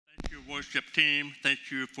worship team. Thank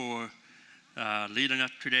you for leading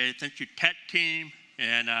us today. Thank you, tech team.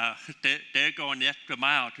 And they're going the extra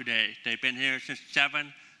mile today. They've been here since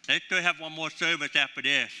 7. They still have one more service after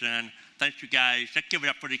this. And thank you, guys. Let's give it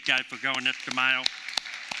up for these guys for going the extra mile.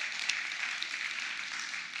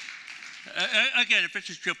 Again, if this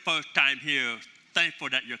is your first time here, thankful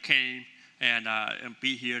that you came and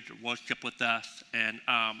be here to worship with us. And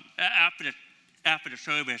after the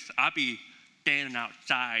service, I'll be standing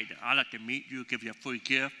outside. I'd like to meet you, give you a free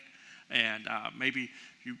gift. And maybe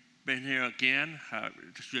you've been here again.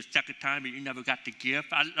 This is your second time and you never got the gift.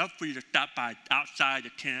 I'd love for you to stop by outside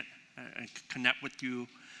the tent and connect with you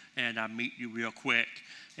and meet you real quick.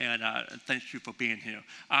 And thank you for being here.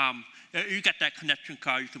 You got that connection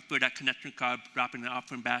card. You can fill that connection card, drop in the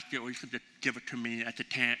offering basket, or you can just give it to me at the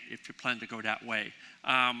tent if you plan to go that way.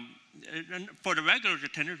 And for the regular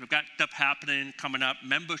attenders, we've got stuff happening coming up.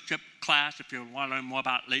 Membership class, if you want to learn more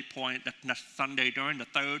about Lake Point, that's next Sunday during the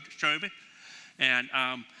 3rd service. And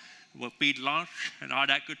we'll feed lunch and all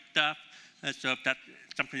that good stuff. And so if that's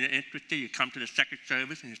something you're interested in, you come to the 2nd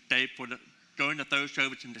service and you stay during the 3rd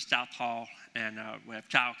service in the South Hall, and we have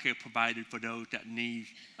child care provided for those that need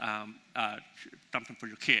something for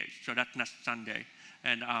your kids. So that's next Sunday,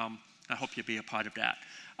 and I hope you'll be a part of that.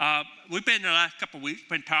 We've been in the last couple of weeks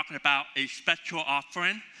been talking about a special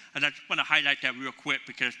offering, and I just want to highlight that real quick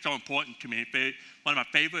because it's so important to me. It's one of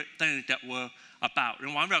my favorite things that we're about.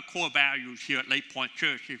 And one of our core values here at Lake Point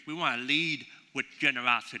Church is we want to lead with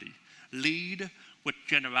generosity. Lead with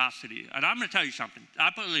generosity. And I'm going to tell you something.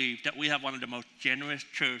 I believe that we have one of the most generous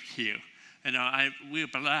churches here. And we are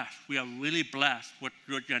blessed. We are really blessed with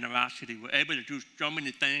your generosity. We're able to do so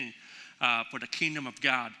many things for the kingdom of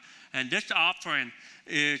God. And this offering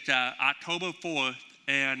is October 4th,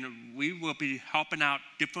 and we will be helping out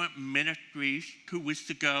different ministries. 2 weeks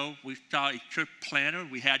ago, we saw a church planner.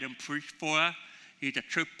 We had him preach for us. He's a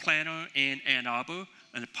church planner in Ann Arbor.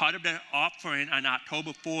 And part of that offering on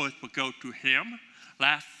October 4th will go to him.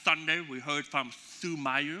 Last Sunday, we heard from Susan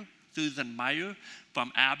Meyer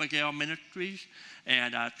from Abigail Ministries.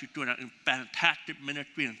 And she's doing a fantastic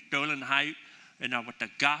ministry in Sterling Heights. And with the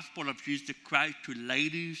gospel of Jesus Christ to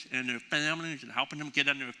ladies and their families and helping them get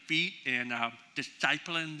on their feet and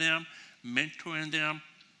discipling them, mentoring them.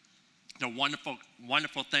 The wonderful,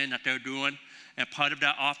 wonderful thing that they're doing. And part of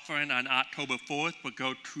that offering on October 4th will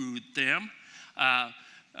go to them.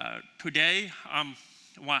 Today, I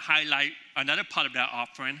want to highlight another part of that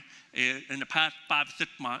offering. In the past 5 or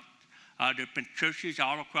 6 months, there have been churches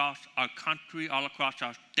all across our country, all across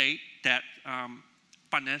our state that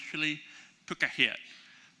financially took a hit.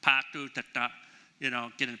 Pastors that,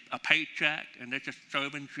 getting a paycheck and they're just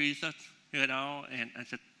serving Jesus, and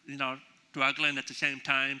just, struggling at the same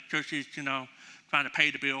time. Churches, trying to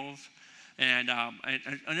pay the bills. And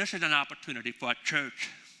this is an opportunity for a church.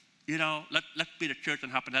 Let's be the church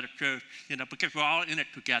and help another church, because we're all in it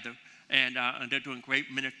together. And they're doing great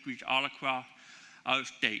ministries all across our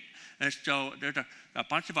state. And so there's a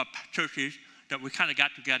bunch of our churches that we kind of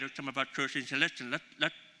got together, some of our churches, and said, listen,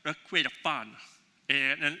 let's create a fund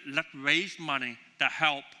and let's raise money to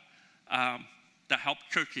help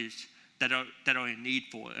churches that are in need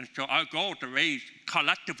for it. And so our goal to raise,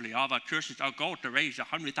 collectively, all of our churches, our goal to raise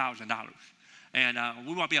 $100,000. And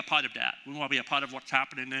we want to be a part of that. We want to be a part of what's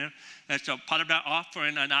happening there. And so part of that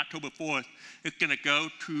offering on October 4th is going to go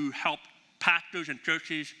to help pastors and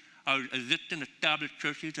churches, our existing established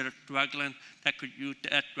churches that are struggling, that could use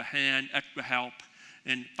the extra hand, extra help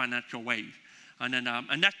in financial ways. And then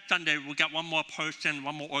and next Sunday, we got one more person,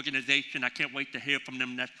 one more organization. I can't wait to hear from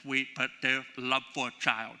them next week, but they're Love for a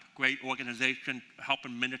Child. Great organization,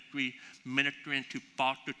 helping ministering to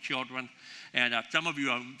foster children. And some of you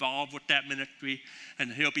are involved with that ministry,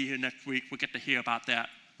 and he'll be here next week. We'll get to hear about that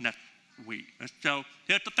next week. And so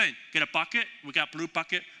here's the thing. Get a bucket. We got blue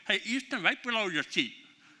bucket. Hey, Easton, right below your seat.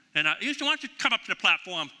 And Easton, why don't you come up to the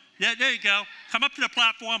platform? Yeah, there you go. Come up to the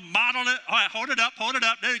platform, model it. All right, hold it up.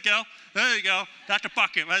 There you go. There you go. That's a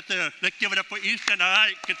bucket right there. Let's give it up for Easton. All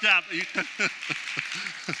right, good job, Easton.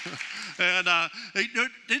 And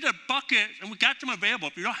there's a bucket, and we got them available.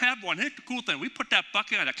 If you don't have one, here's the cool thing. We put that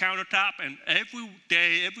bucket on the countertop, and every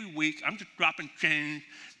day, every week, I'm just dropping change.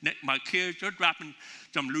 My kids are dropping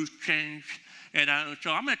some loose change. And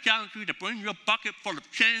so I'm going to challenge you to bring your bucket full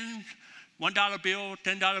of change. $1 bill,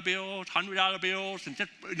 $10 bills, $100 bills, and just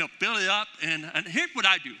fill it up. And here's what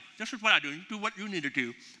I do. This is what I do. You do what you need to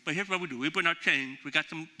do. But here's what we do. We bring our change. We got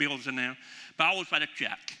some bills in there. But I always write a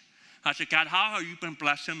check. I said, God, how have you been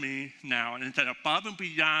blessing me now? And instead above and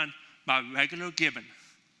beyond my regular giving,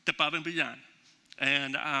 above and beyond.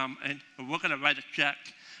 And we're going to write a check.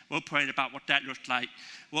 We're praying about what that looks like.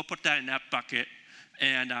 We'll put that in that bucket.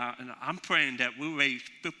 And I'm praying that we raise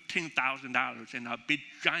 $15,000 in a big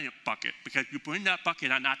giant bucket, because you bring that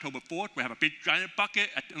bucket on October 4th. We have a big giant bucket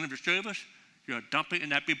at the end of the service. You'll dump it in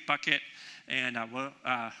that big bucket, and we'll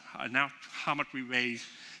announce how much we raise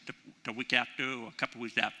the week after or a couple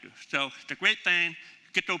weeks after. So it's a great thing.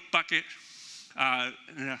 Get those buckets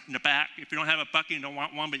in the back. If you don't have a bucket, you don't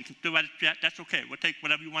want one, but you can still write a check, that's okay. We'll take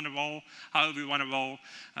whatever you want to roll, however you want to roll.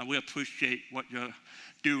 We appreciate what you're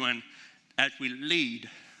doing as we lead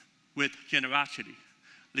with generosity.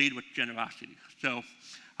 Lead with generosity. So,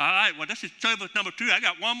 all right, well, this is service number 2. I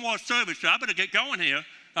got one more service, so I better get going here.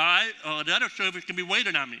 All right, the other service can be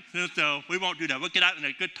waiting on me. So we won't do that. We'll get out in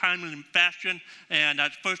a good time and fashion. And the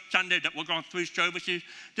first Sunday that we're going 3 services,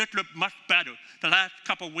 this looked much better. The last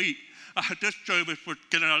couple of weeks, this service was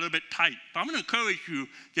getting a little bit tight. But I'm going to encourage you,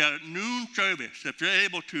 the noon service, if you're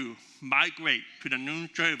able to migrate to the noon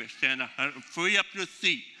service and free up your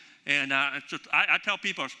seat. And so I tell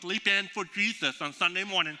people, sleep in for Jesus on Sunday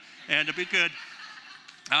morning, and it'll be good.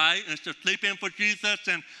 All right, and so sleep in for Jesus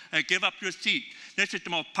and give up your seat. This is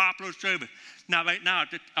the most popular service. Now, right now,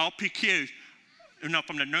 the LPQs,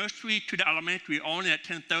 from the nursery to the elementary, only at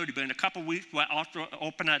 10:30, but in a couple of weeks, we'll also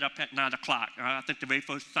open that up at 9 o'clock. I think the very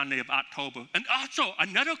first Sunday of October. And also,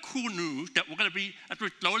 another cool news that we're going to be, as we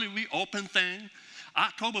slowly reopen things,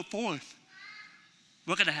 October 4th,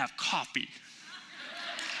 we're going to have coffee.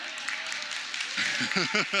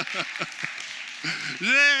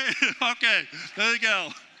 Yeah, okay, there you go.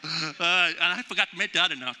 All right, and I forgot to make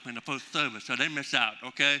that announcement in the first service, so they missed out,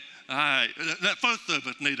 okay? All right, that first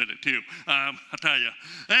service needed it too, I'll tell you.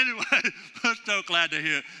 Anyway, we're so glad to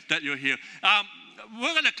hear that you're here.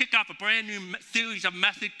 We're going to kick off a brand new series of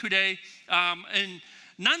message today. In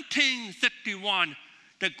 1961,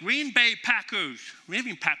 the Green Bay Packers, we have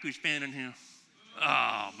any Packers fan in here?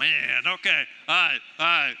 Oh, man, okay, all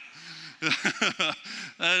right.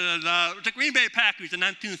 The Green Bay Packers in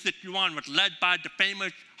 1961 was led by the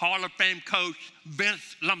famous Hall of Fame coach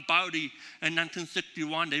Vince Lombardi. In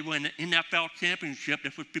 1961, they won an NFL championship.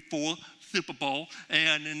 This was before Super Bowl.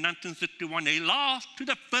 And in 1961, they lost to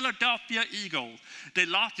the Philadelphia Eagles. They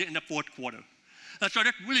lost it in the 4th quarter. And so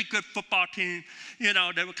this really good football team,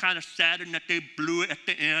 they were kind of saddened that they blew it at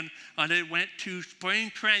the end. They went to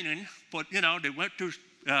spring training, but, they went to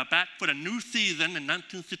back for the new season in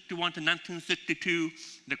 1961 to 1962.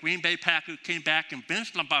 The Green Bay Packers came back, and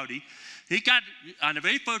Vince Lombardi, he got, on the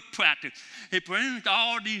very first practice, he brings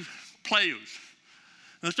all these players.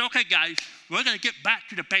 And said, okay, guys, we're going to get back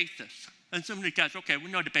to the basics. And some of these guys, okay,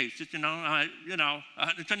 we know the basics, and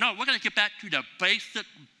so no, we're going to get back to the basic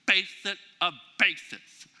of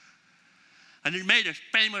basics. And he made his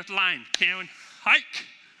famous line, Karen, hike.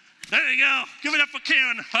 There you go. Give it up for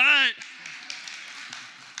Karen. All right.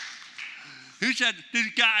 He said,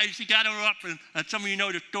 these guys, he got them up, and some of you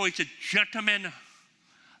know the story. He said, gentlemen,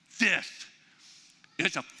 this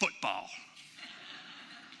is a football.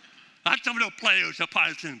 Not some of those players are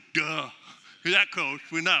probably saying, duh, that coach,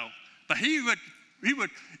 we know. But he was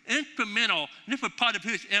instrumental, and this was part of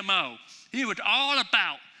his MO. He was all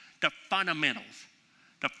about the fundamentals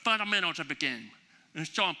of the game. And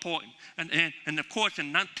it's so important. And of course,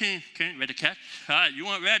 in okay, ready to catch? All right, you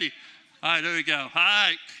weren't ready. All right, there we go. All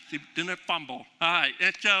right, didn't fumble. All right,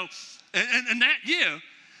 and so, in that year,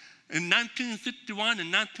 in 1961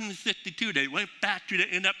 and 1962, they went back to the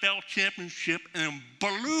NFL championship and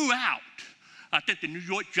blew out, I think, the New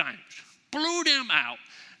York Giants. Blew them out,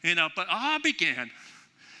 but all began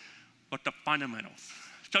with the fundamentals.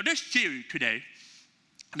 So this series today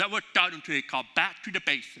that we're starting today called Back to the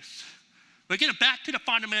Basics. We're getting back to the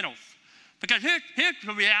fundamentals. Because here's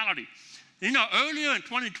the reality. Earlier in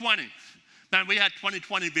 2020, man, we had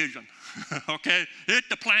 2020 vision, okay? Here's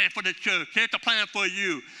the plan for the church. Here's the plan for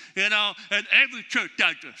you, and every church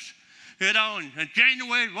does this. In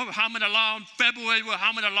January, we were humming along. February, we were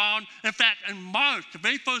humming along. In fact, in March, the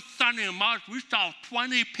very first Sunday in March, we saw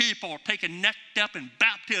 20 people take a next step in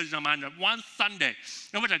baptism on one Sunday.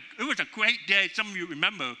 It was a great day. Some of you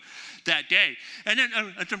remember that day. And then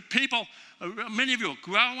some people, many of you were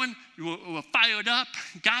growing, you were fired up.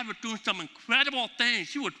 God was doing some incredible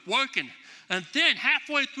things. He was working. And then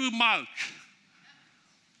halfway through March,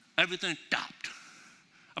 everything stopped.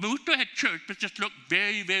 I mean, we still had church, but it just looked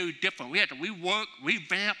very, very different. We had to rework,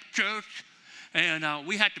 revamp church, and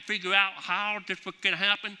we had to figure out how this was going to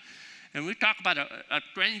happen. And we talk about a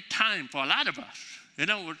strange time for a lot of us. It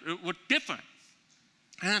was different.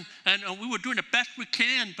 And we were doing the best we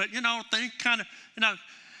can, but, things kind of,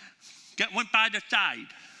 went by the side.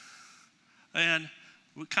 And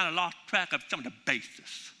we kind of lost track of some of the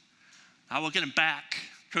basics. Now we're getting back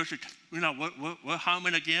church, we're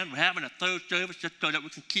humming again. We're having a third service just so that we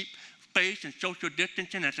can keep space and social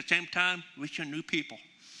distancing. At the same time, reaching new people.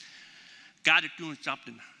 God is doing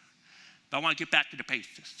something. But I want to get back to the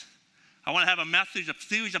basics. I want to have a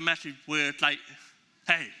series of messages where it's like,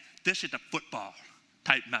 hey, this is a football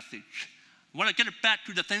type message. I want to get it back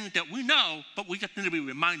to the things that we know, but we just need to be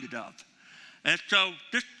reminded of. And so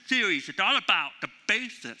this series is all about the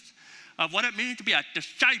basics of what it means to be a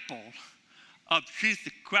disciple of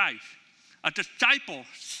Jesus Christ. A disciple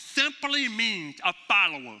simply means a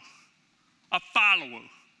follower. A follower.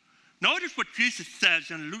 Notice what Jesus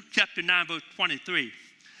says in Luke chapter 9, verse 23.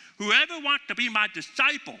 Whoever wants to be my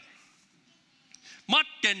disciple must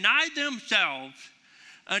deny themselves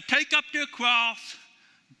and take up their cross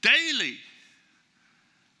daily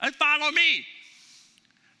and follow me.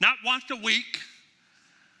 Not once a week,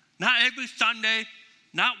 not every Sunday,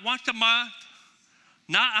 not once a month,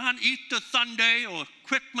 not on Easter Sunday or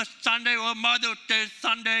Christmas Sunday or Mother's Day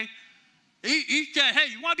Sunday. He said,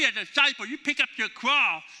 hey, you want to be a disciple, you pick up your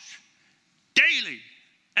cross daily.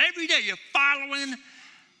 Every day you're following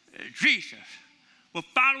Jesus. We're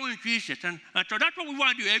following Jesus. And so that's what we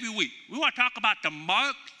want to do every week. We want to talk about the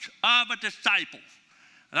marks of a disciple.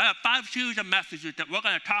 And I have 5 series of messages that we're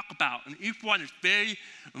going to talk about, and each one is very,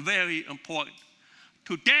 very important.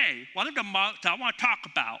 Today, one of the marks I want to talk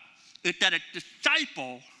about is that a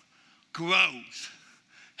disciple grows.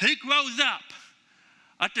 He grows up.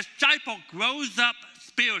 A disciple grows up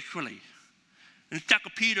spiritually. In 2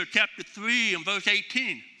 Peter chapter 3 and verse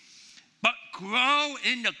 18, but grow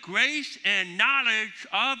in the grace and knowledge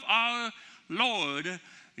of our Lord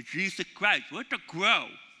Jesus Christ. We're to grow.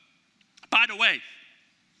 By the way,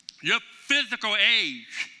 your physical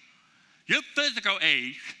age, it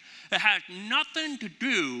has nothing to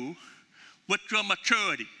do with your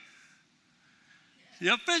maturity.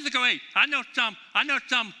 Your physical age. I know some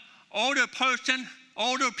older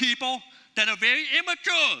people that are very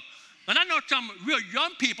immature. And I know some real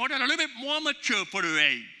young people that are a little bit more mature for their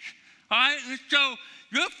age. All right? And so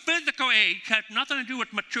your physical age has nothing to do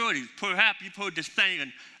with maturity. Perhaps you've heard the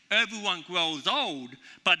saying, everyone grows old,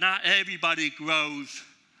 but not everybody grows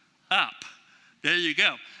up. There you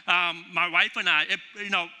go. My wife and I,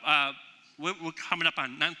 we're coming up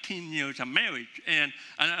on 19 years of marriage. And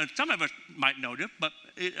some of us might know this, but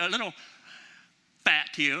a little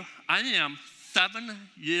fact here, I am 7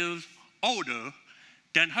 years older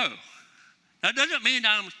than her. That doesn't mean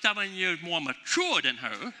I'm 7 years more mature than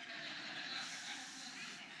her.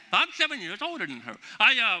 I'm 7 years older than her.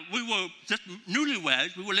 We were just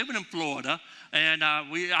newlyweds. We were living in Florida, and I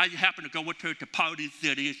happened to go with her to Party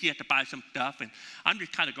City. She had to buy some stuff, and I'm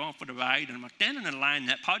just kind of going for the ride, and I'm standing in line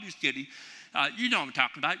at Party City. You know what I'm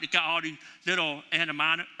talking about. They got all these little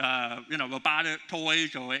robotic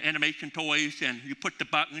toys or animation toys, and you push the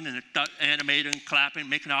button, and it starts animating, clapping,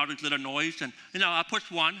 making all this little noise. And, I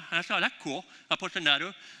pushed one, and I thought, that's cool. I pushed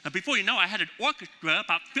another. And before you know, I had an orchestra,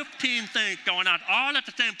 about 15 things going on all at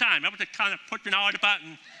the same time. I was just kind of pushing all the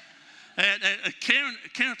buttons. And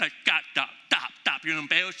Karen's like, stop, you're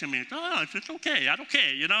embarrassing me. Oh, it's okay, I don't care,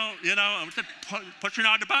 I was just pushing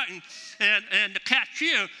all the buttons. And the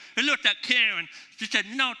cashier, he looked at Karen, she said,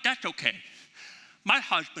 no, that's okay. My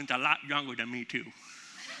husband's a lot younger than me too.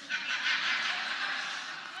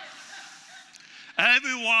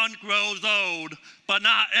 Everyone grows old, but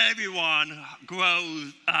not everyone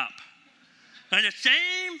grows up. And the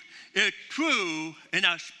same is true in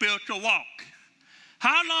our spiritual walk.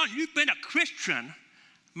 How long you've been a Christian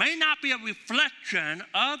may not be a reflection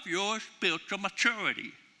of your spiritual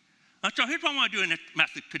maturity. And so here's what I want to do in this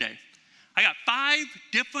message today. I got 5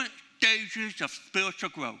 different stages of spiritual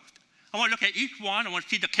growth. I want to look at each one. I want to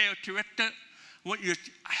see the characteristics. I want to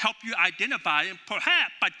help you identify, and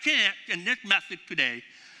perhaps by chance in this message today,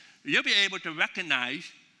 you'll be able to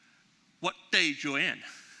recognize what stage you're in.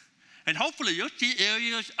 And hopefully you'll see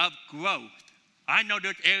areas of growth. I know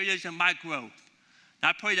there's areas in my growth.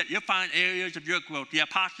 I pray that you'll find areas of your growth. The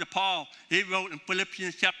Apostle Paul, he wrote in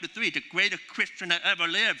Philippians chapter 3, the greatest Christian that ever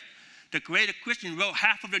lived. The greatest Christian wrote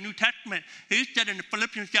half of the New Testament. He said in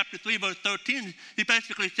Philippians chapter 3, verse 13, he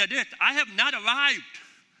basically said this, I have not arrived.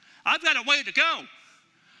 I've got a way to go.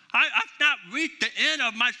 I've not reached the end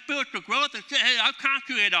of my spiritual growth and said, hey, I've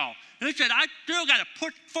conquered it all. And he said, I still got to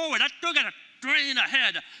push forward. I still got to strain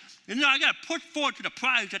ahead. I got to push forward to the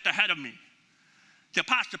prize that's ahead of me. The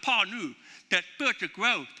Apostle Paul knew that spiritual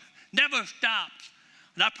growth never stops.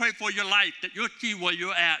 And I pray for your life that you'll see where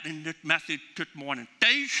you're at in this message this morning.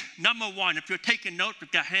 Stage number 1, if you're taking notes,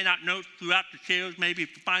 if you hand out notes throughout the chairs, maybe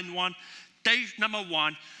if you find one. Stage number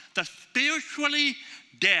 1, the spiritually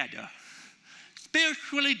dead.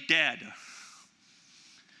 Spiritually dead.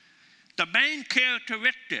 the main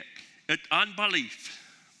characteristic is unbelief.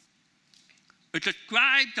 It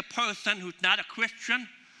describes a person who's not a Christian,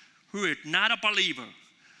 who is not a believer.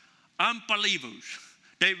 Unbelievers.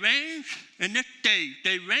 They range in this day,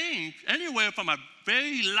 they range anywhere from a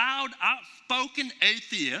very loud, outspoken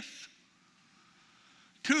atheist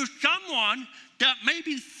to someone that may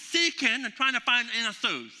be seeking and trying to find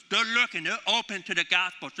answers. They're looking, they're open to the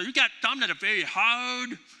gospel. So you got some that are very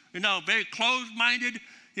hard, very closed-minded,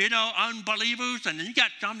 unbelievers, and then you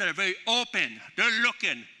got some that are very open. They're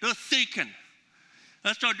looking, they're seeking.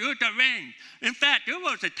 And so there's a range. In fact, there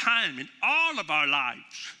was a time in all of our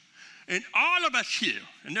lives, in all of us here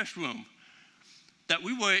in this room, that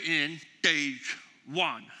we were in stage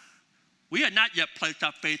 1. We had not yet placed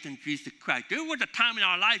our faith in Jesus Christ. There was a time in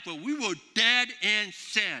our life where we were dead in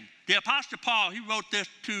sin. The Apostle Paul, he wrote this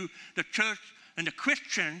to the church and the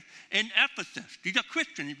Christian in Ephesus. These are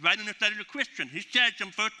Christians. He's writing this letter to Christians. He says in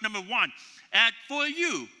verse number 1, as for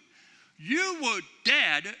you, you were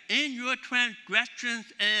dead in your transgressions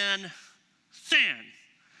and sin,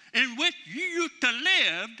 in which you used to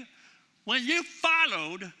live when you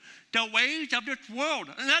followed the ways of this world.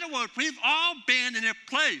 In other words, we've all been in a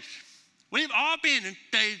place. We've all been in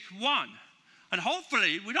stage 1. And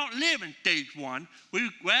hopefully, we don't live in stage 1. We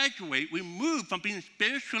graduate, we move from being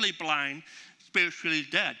spiritually blind, spiritually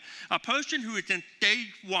dead. A person who is in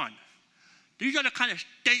stage 1, these are the kind of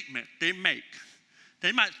statements they make.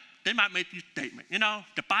 They might make these statements.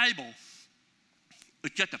 The Bible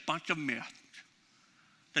is just a bunch of myths.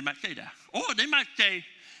 They might say that. Or they might say,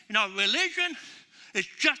 religion is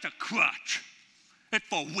just a crutch. It's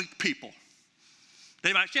for weak people.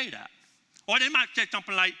 They might say that. Or they might say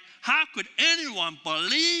something like, how could anyone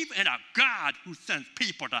believe in a God who sends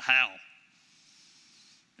people to hell?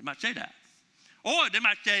 They might say that. Or they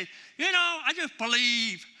might say, I just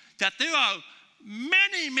believe that there are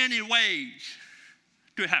many, many ways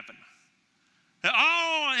to heaven. It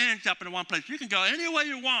all ends up in one place. You can go any way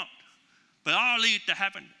you want, but it all leads to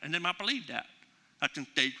heaven. And they might believe that. That's in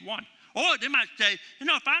stage 1. Or they might say,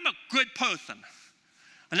 if I'm a good person,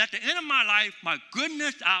 and at the end of my life, my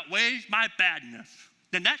goodness outweighs my badness,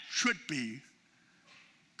 then that should be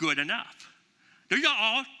good enough. These are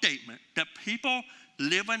all statements that people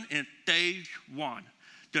living in stage 1,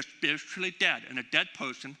 they're spiritually dead. And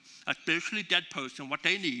a spiritually dead person, what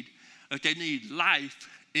they need is they need life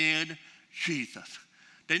in Jesus.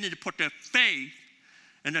 They need to put their faith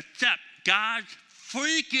and accept God's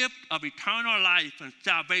free gift of eternal life and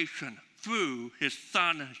salvation through his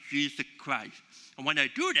Son, Jesus Christ. And when they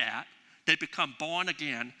do that, they become born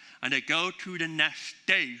again, and they go to the next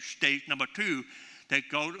stage, stage number 2. They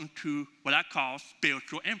go into what I call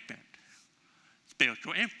spiritual infant.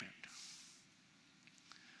 Spiritual infant.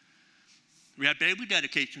 We had baby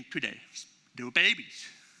dedications today. They were babies.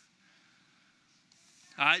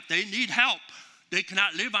 All right? They need help. They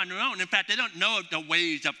cannot live on their own. In fact, they don't know the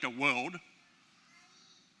ways of the world.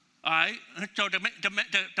 All right? And so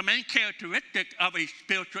the main characteristic of a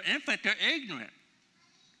spiritual infant, they're ignorant.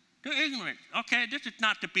 They're ignorant. Okay, this is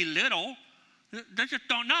not to belittle. They just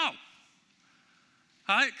don't know.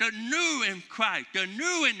 All right? They're new in Christ. They're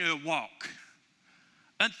new in their walk.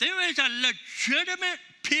 And there is a legitimate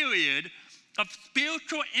period of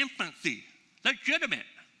spiritual infancy. Legitimate.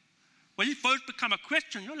 When you first become a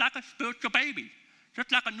Christian, you're like a spiritual baby.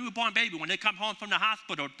 Just like a newborn baby. When they come home from the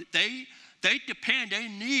hospital, they depend, they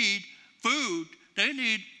need food. They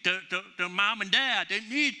need their mom and dad. They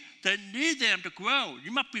need them to grow.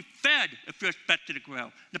 You must be fed if you're expected to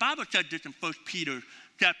grow. The Bible said this in 1 Peter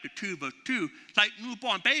chapter 2, verse 2. It's like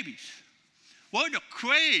newborn babies. We're to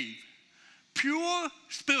crave pure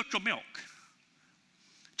spiritual milk.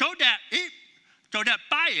 So that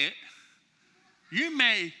by it, you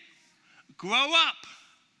may grow up.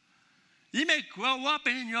 You may grow up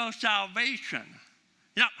in your salvation.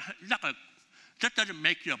 That doesn't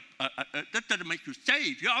make you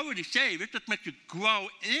saved. You're already saved. It just makes you grow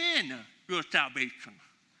in your salvation.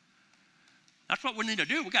 That's what we need to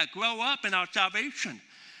do. We got to grow up in our salvation.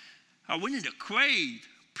 We need to crave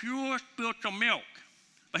pure spiritual milk.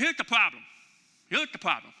 But here's the problem.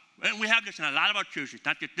 And we have this in a lot of our churches,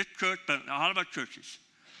 not just this church, but in all of our churches.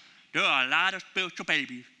 There are a lot of spiritual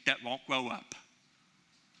babies that won't grow up.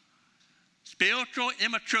 Spiritual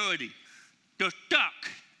immaturity. They're stuck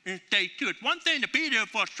in stage 2. It's one thing to be there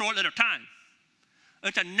for a short little time.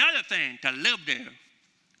 It's another thing to live there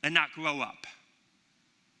and not grow up.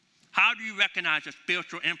 How do you recognize a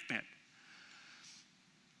spiritual infant?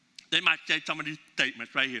 They might say some of these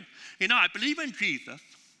statements right here. I believe in Jesus.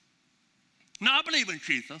 No, I believe in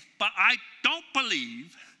Jesus, but I don't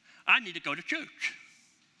believe I need to go to church.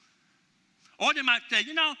 Or they might say,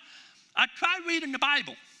 I tried reading the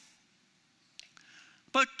Bible,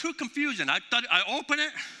 but too confusing. I open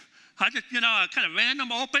it, I just, I kind of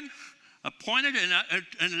random open, I pointed, and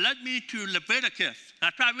it led me to Leviticus. I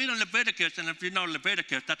tried reading Leviticus, and if you know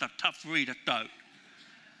Leviticus, that's a tough read to start.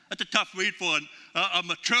 That's a tough read for a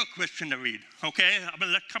mature Christian to read, okay? I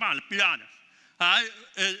mean, come on, let's be honest.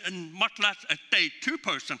 And much less a stage 2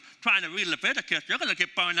 person trying to read Leviticus, you're going to get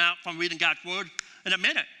burned out from reading God's word in a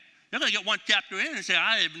minute. You're going to get one chapter in and say,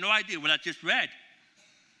 I have no idea what I just read.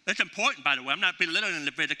 It's important, by the way. I'm not belittling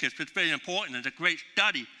Leviticus. It's very important. It's a great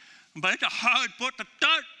study. But it's a hard book to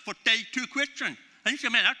start for stage 2 Christians. And you say,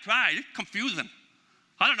 man, I tried. It's confusing.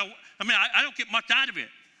 I don't know. I mean, I don't get much out of it.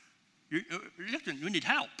 Listen, you need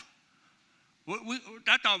help.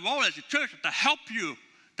 That's our role as a church, to help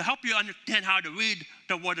you understand how to read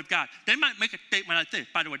the Word of God. They might make a statement like this,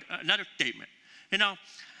 by the way, another statement.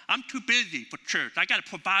 I'm too busy for church. I got to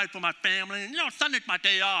provide for my family. And, Sunday's my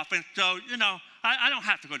day off, and so, I don't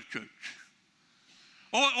have to go to church.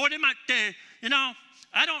 Or they might say,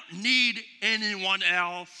 I don't need anyone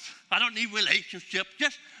else. I don't need relationships.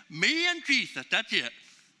 Just me and Jesus, that's it.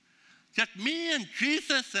 Just me and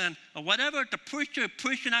Jesus and whatever the preacher is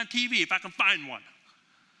preaching on TV, if I can find one.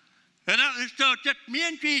 And so just me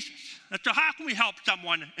and Jesus. And so how can we help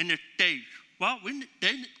someone in this stage? Well,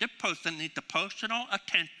 this person needs the personal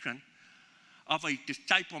attention of a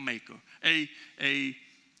disciple maker, a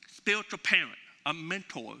spiritual parent, a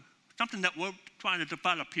mentor, something that we're trying to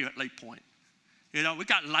develop here at Lake Point. We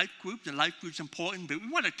got life groups, and life groups are important, but we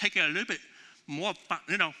want to take it a little bit more,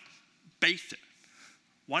 basic.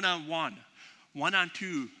 One-on-one,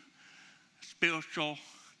 one-on-two spiritual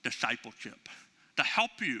discipleship to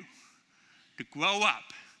help you to grow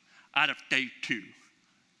up out of stage 2.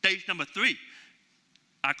 Stage number 3,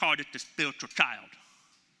 I call it the spiritual child.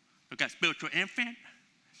 You got spiritual infant,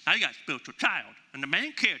 now you got spiritual child. And the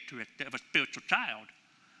main characteristic of a spiritual child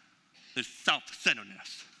is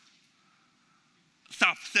self-centeredness.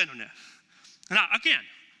 Self-centeredness. Now, again,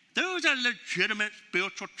 there is a legitimate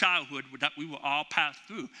spiritual childhood that we will all pass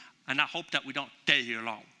through, and I hope that we don't stay here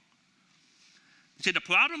long. See, the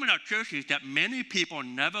problem in our church is that many people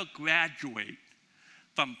never graduate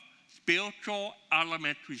from spiritual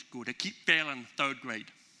elementary school. They keep failing 3rd grade.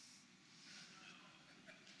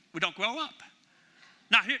 We don't grow up.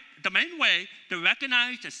 Now, here, the main way to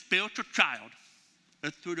recognize a spiritual child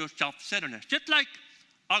is through their self-centeredness, just like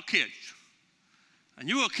our kids. And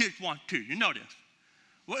you kids want too, you know this.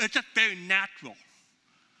 Well, it's just very natural.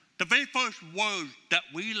 The very first word that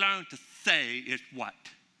we learn to say is what?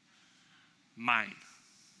 Mine.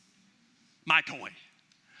 My toy.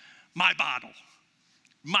 My bottle.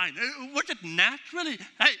 Mine. We're just naturally,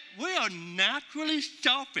 we are naturally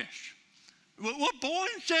selfish. We're born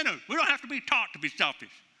sinners. We don't have to be taught to be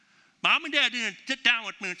selfish. Mom and Dad didn't sit down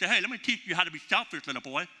with me and say, hey, let me teach you how to be selfish, little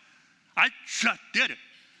boy. I just did it.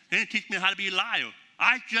 They didn't teach me how to be a liar.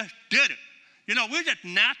 I just did it. We're just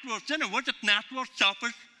natural sinners. We're just natural,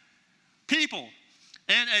 selfish people.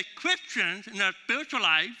 And as Christians in our spiritual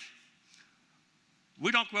lives,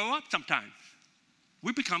 we don't grow up sometimes.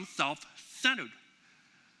 We become self-centered.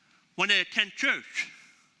 When they attend church,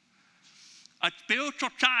 a spiritual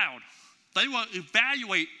child, they will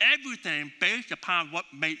evaluate everything based upon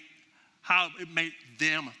how it made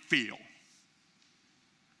them feel.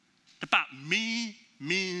 It's about me,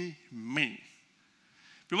 me, me.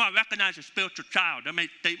 If you want to recognize a spiritual child, they make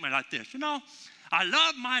a statement like this. I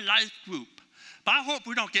love my life group, but I hope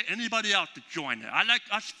we don't get anybody else to join it. I like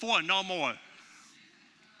us 4, no more.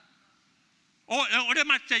 Or they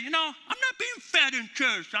might say, I'm not being fed in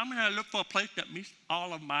church, so I'm going to look for a place that meets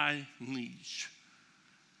all of my needs.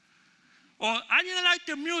 Or I didn't like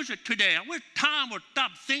the music today. I wish Tom would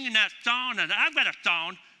stop singing that song, and I've got a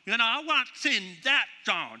song. I want to sing that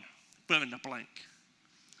song. Fill in the blank.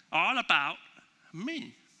 All about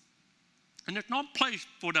me. And there's no place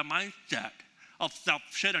for the mindset of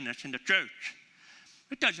self-centeredness in the church.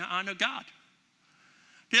 It doesn't honor God.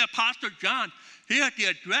 The Apostle John, he had to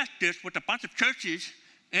address this with a bunch of churches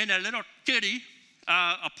in a little city,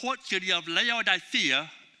 a port city of Laodicea.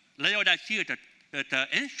 Laodicea, the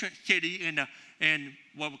ancient city in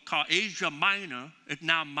what we call Asia Minor, is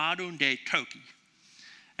now modern-day Turkey.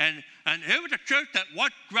 And it was a church that was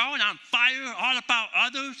growing on fire, all about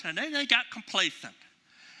others, and then they got complacent.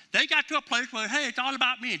 They got to a place where, hey, it's all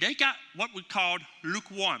about me. They got what we called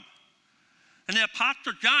lukewarm. And the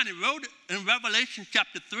Apostle John, he wrote in Revelation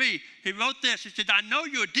chapter 3, he wrote this. He said, I know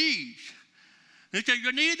your deeds. He said,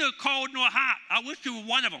 you're neither cold nor hot. I wish you were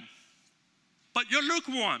one of them. But you're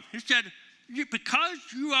lukewarm. He said, because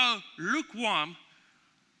you are lukewarm,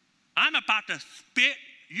 I'm about to spit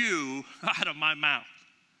you out of my mouth.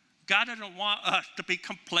 God doesn't want us to be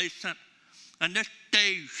complacent. And this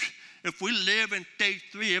stage, if we live in stage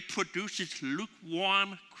 3, it produces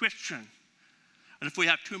lukewarm Christians. And if we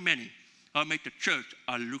have too many, it'll make the church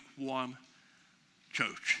a lukewarm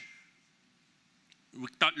church. We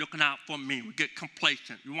start looking out for me. We get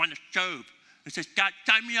complacent. We want to serve. It says, God,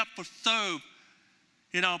 sign me up for serve.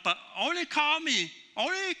 You know, but only call me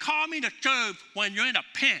to serve when you're in a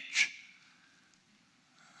pinch.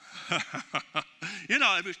 You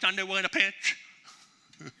know, every Sunday we're in a pinch.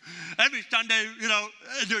 Every Sunday, you know,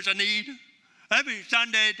 there's a need. Every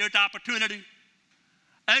Sunday there's opportunity.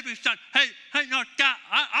 Every Sunday, hey, no, God,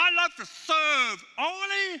 I love to serve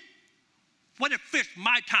only when it fits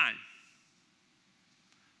my time.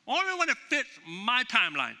 Only when it fits my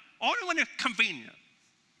timeline. Only when it's convenient.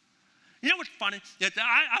 You know what's funny? Is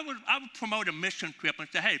I would promote a mission trip and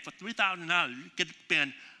say, hey, for $3,000, you get to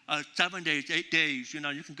spend 7 days, 8 days. You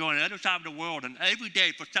know, you can go on the other side of the world, and every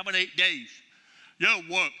day for 7, 8 days, you'll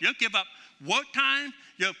work. You'll give up work time.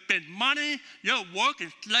 You'll spend money. You'll work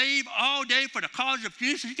and slave all day for the cause of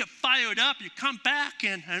Jesus. You get fired up. You come back,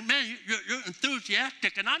 and man, you're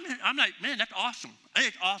enthusiastic. And I'm like, man, that's awesome.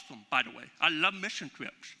 It's awesome, by the way. I love mission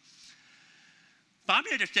trips. But I'm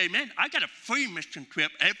here to say, man, I got a free mission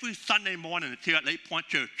trip every Sunday morning here at Lake Point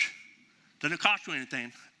Church. Doesn't cost you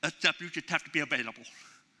anything, except you just have to be available.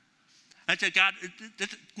 I said, God,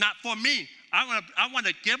 it's not for me. I want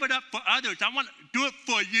to give it up for others. I want to do it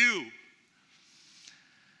for you.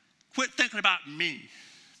 Quit thinking about me.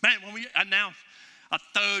 Man, when we announced a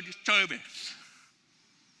third service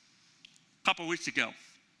a couple of weeks ago,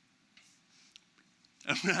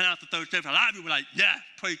 and we announced the third service, a lot of people were like, yeah,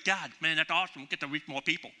 praise God. Man, that's awesome. We get to reach more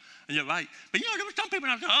people. And you're right. But, you know, there were some people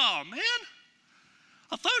that said, oh, man,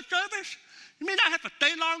 a third service? You mean I have to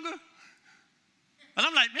stay longer? And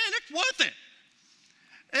I'm like, man, it's worth it.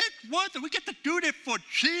 It's worth it. We get to do this for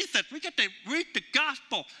Jesus. We get to read the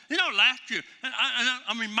gospel. You know, last year, and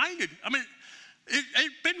I'm reminded, I mean,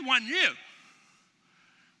 it's been 1 year.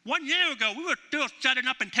 1 year ago, we were still setting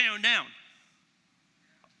up and tearing down.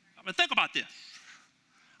 I mean, think about this.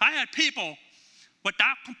 I had people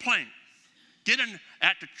without complaint getting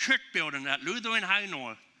at the church building at Lutheran High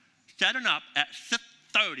North, setting up at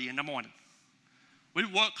 6:30 in the morning. We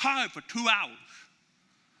worked hard for 2 hours.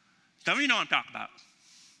 Some of you know what I'm talking about.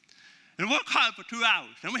 And we work hard for 2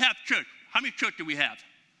 hours. And we have church. How many church do we have?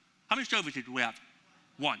 How many services do we have?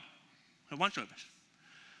 One. We have one service.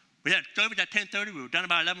 We had service at 10:30. We were done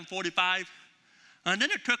about 11:45. And then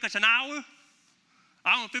it took us an hour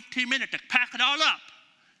and 15 minutes to pack it all up.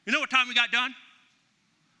 You know what time we got done?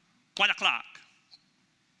 1 o'clock.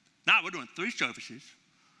 Now we're doing 3 services.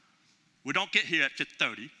 We don't get here at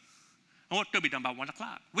 6:30. And we'll still be done by 1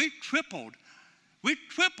 o'clock. We tripled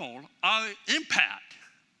our impact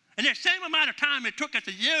in the same amount of time it took us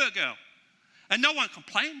a year ago. And no one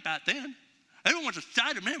complained back then. Everyone was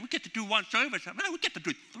excited, man, we get to do 1 service. Man, we get to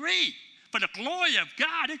do 3 for the glory of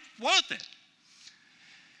God. It's worth it.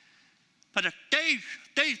 But the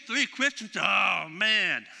stage 3 Christians, oh,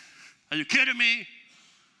 man, are you kidding me?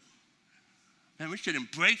 Man, we should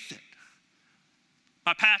embrace it.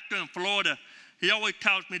 My pastor in Florida, he always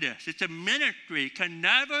tells me this. He said, ministry can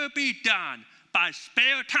never be done by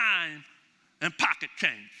spare time and pocket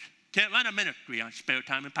change. Can't run a ministry on spare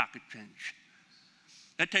time and pocket change.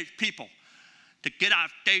 It takes people to get out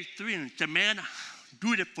of stage 3 and say, man,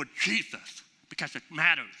 do it for Jesus because it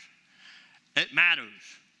matters. It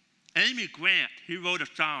matters. Amy Grant, she wrote a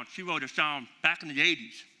song back in the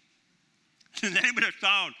 80s. The name of the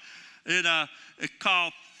song is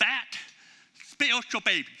called Fat Spiritual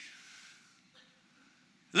Babies.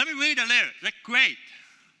 Let me read the lyrics. It's great.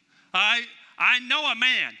 I know a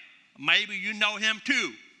man, maybe you know him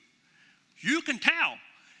too. You can tell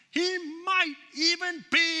he might even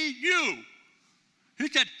be you. He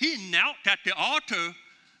said he knelt at the altar,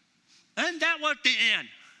 and that was the end.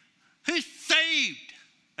 He's saved,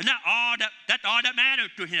 and that's all that matters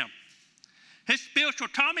to him. His spiritual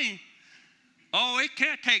tummy, oh, it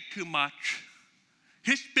can't take too much.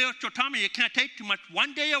 His spiritual tummy, it can't take too much.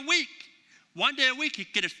 1 day a week he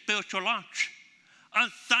get a spiritual lunch. On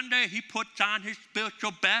Sunday, he puts on his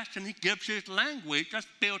spiritual best and he gives his language a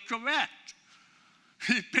spiritual rest.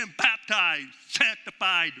 He's been baptized,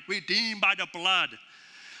 sanctified, redeemed by the blood.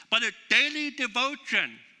 But his daily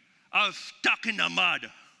devotion are stuck in the mud.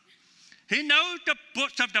 He knows the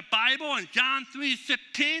books of the Bible, and John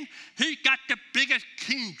 3:16, he got the biggest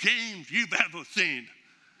King James you've ever seen.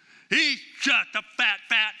 He's just a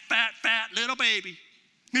fat little baby.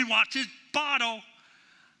 He wants his bottle,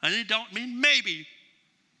 and he don't mean maybe.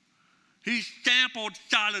 He sampled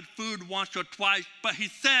solid food once or twice, but he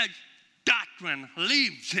says doctrine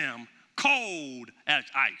leaves him cold as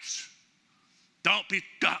ice. Don't be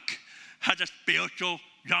stuck as a spiritual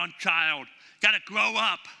young child. You got to grow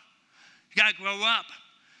up. You got to grow up.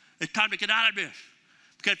 It's time to get out of this.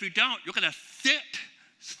 Because if you don't, you're going to sit,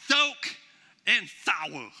 soak, and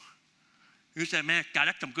sour. You say, man, God,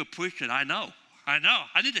 that's some good preaching. I know.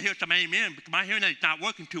 I need to hear some amen because my hearing aid's not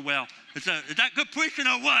working too well. Is that good preaching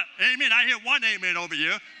or what? Amen. I hear one amen over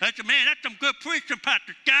here. That's some good preaching,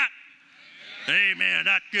 Pastor Scott. Amen.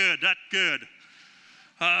 That's good. That's good.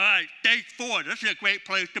 All right, stage 4. This is a great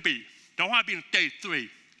place to be. Don't want to be in stage 3.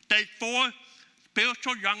 Stage 4,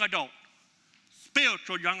 spiritual young adult.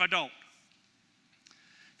 Spiritual young adult.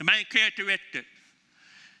 The main characteristic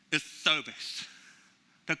is service.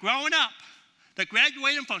 They're growing up. They're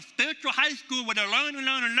graduating from spiritual high school where they're learning,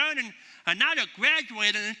 and now they're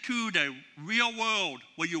graduating into the real world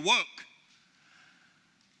where you work.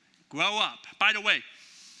 Grow up. By the way,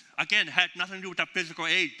 again, it has nothing to do with our physical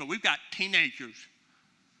age, but we've got teenagers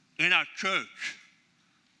in our church.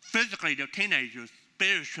 Physically, they're teenagers.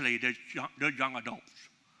 Spiritually, they're young adults.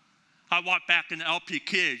 I walked back in the LP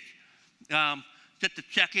Kids just to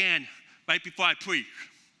check in right before I preach.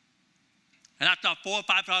 And I saw 4 or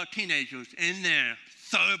 5 other teenagers in there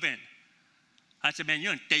serving. I said, man,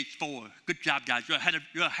 you're in stage 4. Good job, guys. You're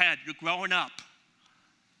ahead. You're growing up.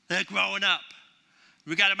 They're growing up.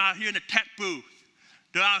 We got them out here in the tech booth.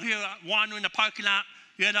 They're out here wandering the parking lot,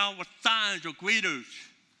 with signs or greeters.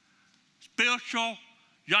 Spiritual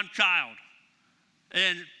young child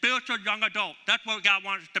and spiritual young adult. That's what God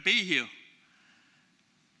wants us to be here.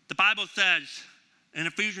 The Bible says in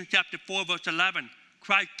Ephesians chapter 4, verse 11,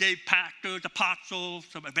 Christ gave pastors, apostles,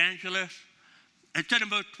 some evangelists. It said in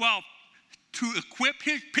verse 12, to equip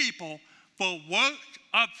his people for works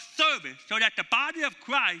of service so that the body of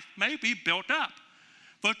Christ may be built up.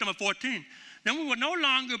 Verse number 14, then we will no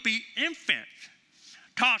longer be infants,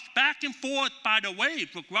 tossed back and forth by the waves.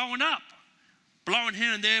 We're growing up, blown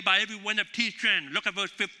here and there by every wind of teaching. Look at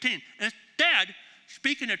verse 15. Instead,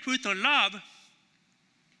 speaking the truth in love,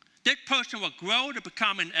 this person will grow to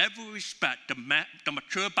become in every respect the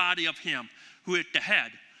mature body of him who is the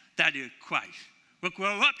head, that is Christ. We'll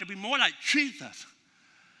grow up to be more like Jesus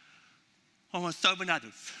when we're serving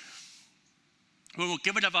others. When we're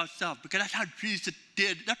giving of ourselves, because that's how Jesus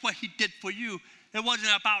did. That's what he did for you. It wasn't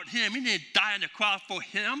about him. He didn't die on the cross for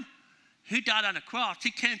him. He died on the cross.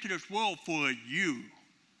 He came to this world for you.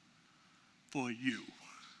 For you.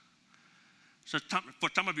 So for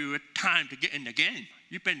some of you, it's time to get in the game.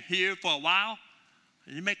 You've been here for a while,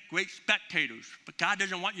 and you make great spectators. But God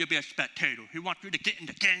doesn't want you to be a spectator. He wants you to get in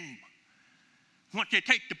the game. He wants you to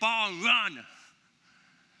take the ball and run.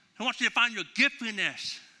 He wants you to find your gift in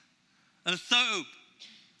this and serve.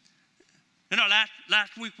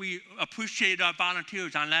 Last week we appreciated our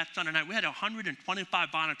volunteers on last Sunday night. We had 125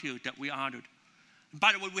 volunteers that we honored. And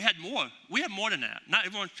by the way, we had more. We had more than that. Not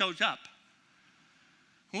everyone shows up.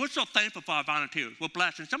 And we're so thankful for our volunteers. We're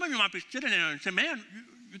blessed. And some of you might be sitting there and say, man,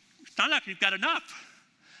 you sound like you've got enough.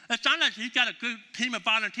 It sounds like you've got a good team of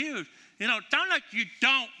volunteers. It sounds like you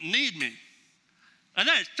don't need me. And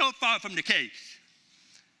that is so far from the case.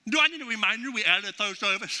 Do I need to remind you we added a third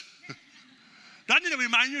service? Do I need to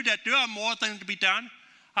remind you that there are more things to be done?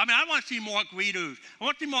 I want to see more greeters. I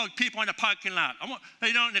want to see more people in the parking lot.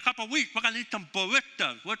 In a couple of weeks, we're going to need some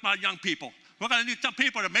baristas. Where's my young people? We're going to need some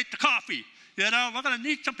people to make the coffee. We're going to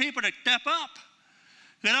need some people to step up.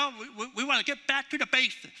 We want to get back to the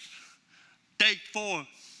basics. Stage 4.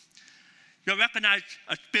 You'll recognize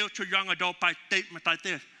a spiritual young adult by statements like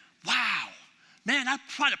this. Wow, man, I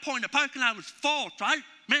tried to pull in the parking lot, it was full. So I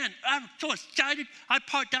was so excited. I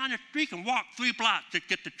parked down the street and walked 3 blocks to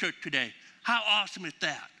get to church today. How awesome is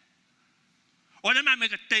that? Or they might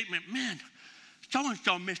make a statement, man,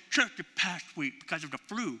 so-and-so missed church the past week because of the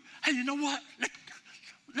flu. Hey, you know what?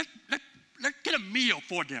 Let's get a meal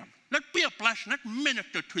for them. Let's be a blessing. Let's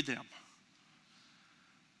minister to them.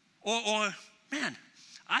 Or man,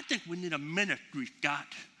 I think we need a ministry, Scott,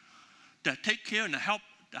 to take care and to help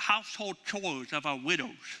the household chores of our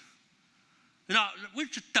widows. We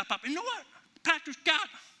should step up. You know what, Pastor Scott?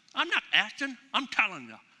 I'm not asking. I'm telling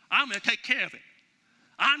you. I'm going to take care of it.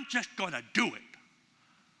 I'm just going to do it.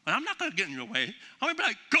 And I'm not going to get in your way. I'm going to be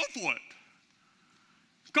like, go for it.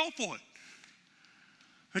 Go for it.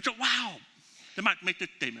 And so, wow. They might make this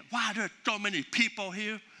statement. Wow, there are so many people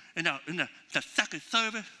here in the second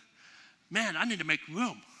service. Man, I need to make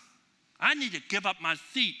room. I need to give up my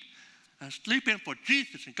seat and sleep in for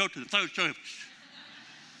Jesus and go to the third service.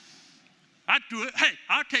 I'd do it. Hey,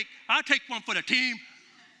 I'll take one for the team.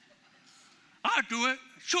 I'll do it.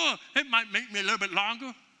 Sure, it might make me a little bit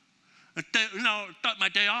longer. Start my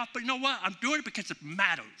day off, but you know what? I'm doing it because it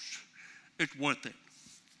matters. It's worth it.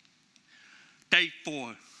 Day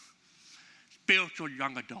 4, spiritual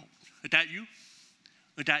young adult. Is that you?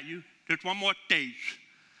 Is that you? There's one more stage.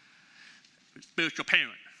 Spiritual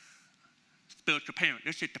parent. Spiritual parent.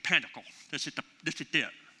 This is the pinnacle. This is it. This is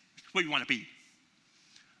where you want to be.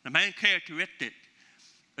 The main characteristic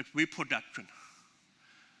is reproduction.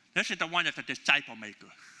 This is the one that's a disciple maker.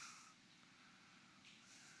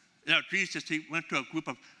 Jesus, he went to a group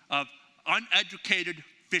of uneducated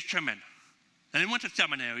fishermen. They didn't went to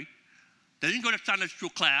seminary. They didn't go to Sunday school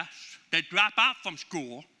class. They dropped out from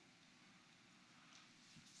school.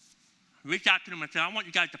 Reach out to them and say, I want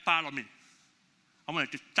you guys to follow me. I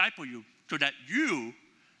want to disciple you so that you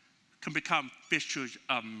can become fishers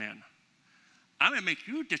of men. I'm going to make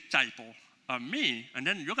you disciple of me, and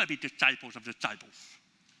then you're going to be disciples of disciples.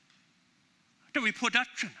 The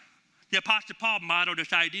reproduction. The Apostle Paul modeled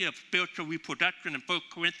this idea of spiritual reproduction in 1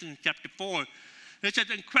 Corinthians chapter 4. It says,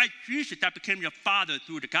 in Christ Jesus, I became your father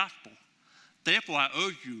through the gospel. Therefore, I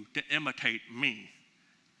urge you to imitate me.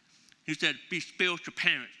 He said, be spiritual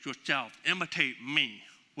parents yourself. Imitate me.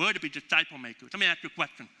 We're to be disciple makers. Let me ask you a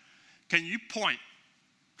question. Can you point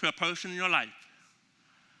to a person in your life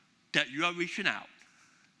that you are reaching out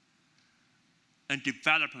and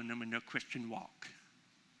developing them in their Christian walk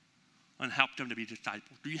and help them to be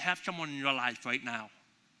disciples? Do you have someone in your life right now?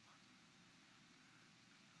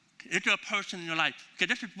 Is there a person in your life? Okay,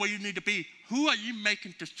 this is where you need to be. Who are you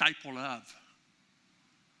making disciple of?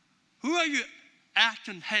 Who are you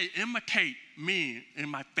asking, hey, imitate me in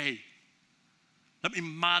my faith? Let me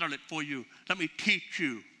model it for you. Let me teach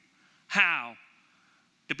you how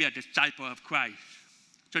to be a disciple of Christ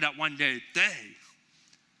so that one day they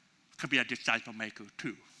can be a disciple maker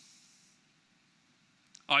too.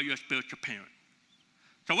 Are you a spiritual parent?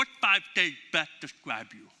 So what 5 things best describe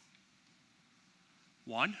you?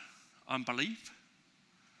 1, unbelief.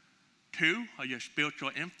 2, are you a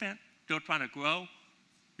spiritual infant, still trying to grow?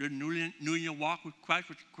 You're new in your walk with Christ,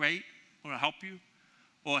 which is great. I want to help you.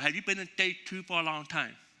 Or have you been in stage 2 for a long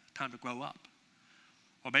time? Time to grow up.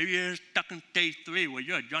 Or maybe you're stuck in stage 3 where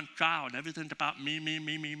you're a young child and everything's about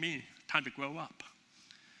me. Time to grow up.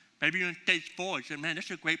 Maybe you're in stage 4. You say, man, this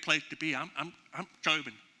is a great place to be. I'm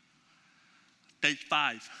serving. Stage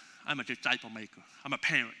 5, I'm a disciple maker. I'm a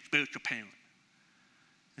parent, spiritual parent.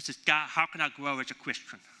 It says, God, how can I grow as a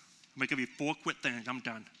Christian? I'm going to give you 4 quick things. I'm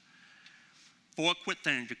done. 4 quick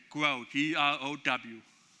things to grow, G-R-O-W.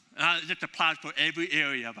 This applies for every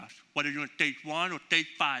area of us. Whether you're in stage 1 or stage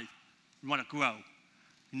 5, you want to grow.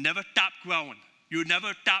 You never stop growing. You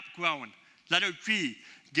never stop growing. Letter G,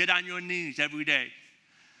 get on your knees every day.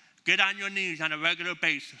 Get on your knees on a regular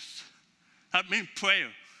basis. That means prayer.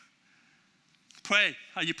 Pray.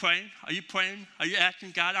 Are you praying? Are you praying? Are you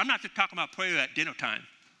asking God? I'm not just talking about prayer at dinner time.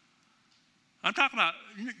 I'm talking about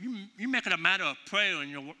you making a matter of prayer in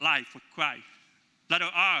your life with Christ. Letter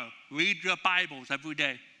R, read your Bibles every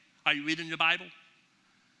day. Are you reading your Bible?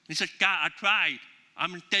 He says, God, I tried.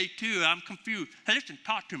 I'm in stage 2. I'm confused. Hey, listen,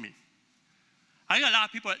 talk to me. I got a lot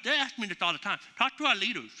of people, they ask me this all the time. Talk to our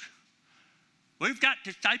leaders. We've got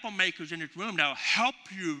disciple makers in this room that will help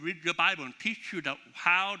you read your Bible and teach you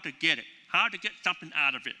how to get it, how to get something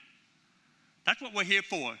out of it. That's what we're here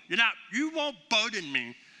for. You won't burden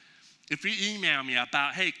me if you email me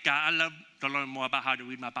about, hey, God, I love to learn more about how to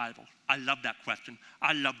read my Bible. I love that question.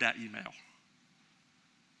 I love that email.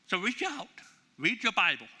 So reach out. Read your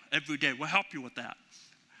Bible every day. We'll help you with that.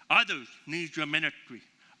 Others need your ministry.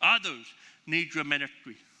 Others need your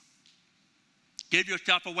ministry. Give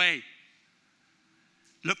yourself away.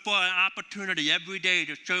 Look for an opportunity every day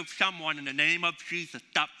to serve someone in the name of Jesus.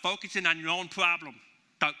 Stop focusing on your own problem.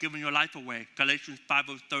 Start giving your life away. Galatians 5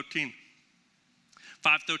 verse 13.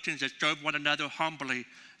 5:13 says, serve one another humbly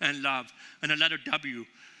and love. And the letter W,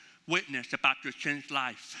 witness about your changed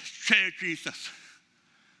life. Share Jesus.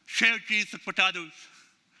 Share Jesus with others.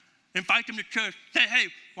 Invite them to church. Say, hey,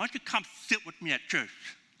 why don't you come sit with me at church?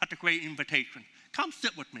 That's a great invitation. Come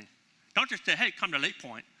sit with me. Don't just say, hey, come to Lake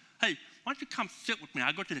Point. Hey, why don't you come sit with me?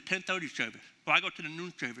 I go to the 10:30 service, or I go to the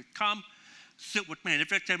noon service. Come sit with me. And if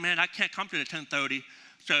they say, man, I can't come to the 10:30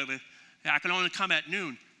 service, I can only come at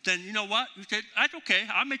noon, then you know what? You say, that's okay.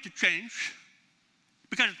 I'll make the change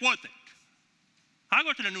because it's worth it. I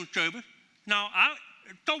go to the noon service. Now,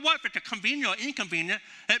 it's so worth it to convenient or inconvenient.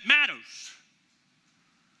 It matters.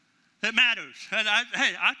 It matters. And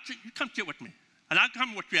you come sit with me, and I'll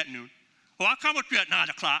come with you at noon, or I'll come with you at 9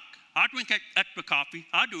 o'clock. I'll drink extra coffee.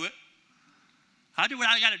 I'll do it. I'll do what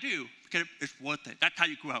I got to do because it's worth it. That's how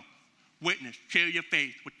you grow. Witness. Share your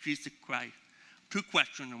faith with Jesus Christ. 2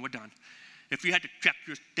 questions and we're done. If you had to check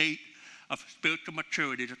your state of spiritual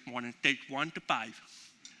maturity this morning, stage 1 to 5.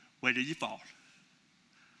 Where did you fall?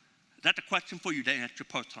 That's a question for you to answer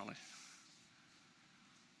personally.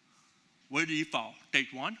 Where do you fall? Stage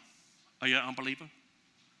 1? Are you an unbeliever?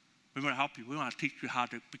 We want to help you. We want to teach you how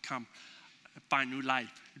to find new life.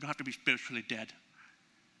 You don't have to be spiritually dead.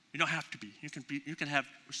 You don't have to be. You can have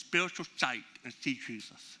spiritual sight and see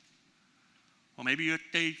Jesus. Or maybe you're at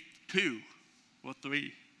stage 2 or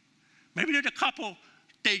 3. Maybe there's a couple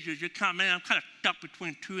stages. You're kind of, man, I'm kind of stuck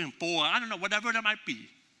between 2 and 4. I don't know, whatever that might be.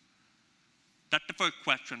 That's the first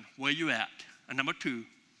question. Where are you at? And number 2,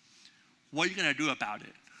 what are you going to do about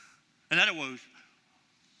it? In other words,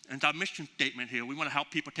 in our mission statement here, we want to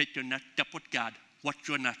help people take their next step with God. What's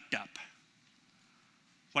your next step?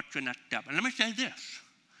 What's your next step? And let me say this.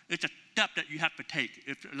 It's a step that you have to take.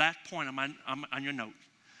 It's the last point on your notes.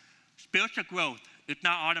 Spiritual growth is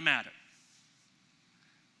not automatic.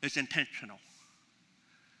 It's intentional.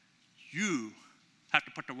 You have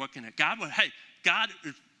to put the work in it. God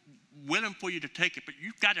is willing for you to take it, but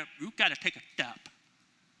you've got to take a step.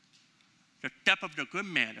 The step of the good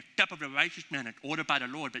man, the step of the righteous man is ordered by the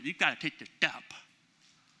Lord, but you've got to take the step.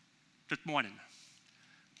 This morning,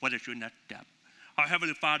 what is your next step? Our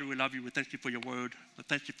Heavenly Father, we love you. We thank you for your word. We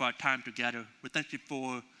thank you for our time together. We thank you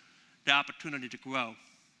for the opportunity to grow.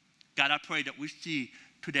 God, I pray that we see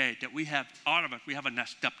today that all of us, we have a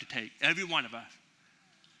next step to take, every one of us.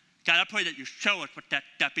 God, I pray that you show us what that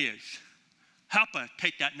step is. Help us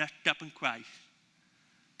take that next step in Christ.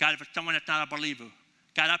 God, if it's someone that's not a believer,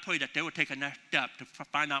 God, I pray that they will take a next step to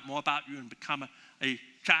find out more about you and become a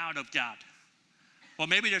child of God. Or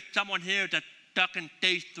maybe there's someone here that's stuck in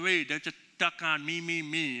stage 3. They're just stuck on me,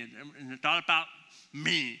 and it's all about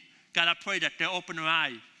me. God, I pray that they'll open their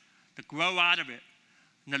eyes to grow out of it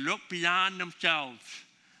and to look beyond themselves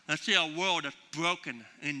and see a world that's broken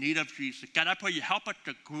in need of Jesus. God, I pray you help us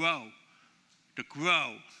to grow,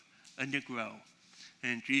 and to grow.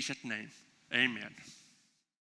 In Jesus' name, amen.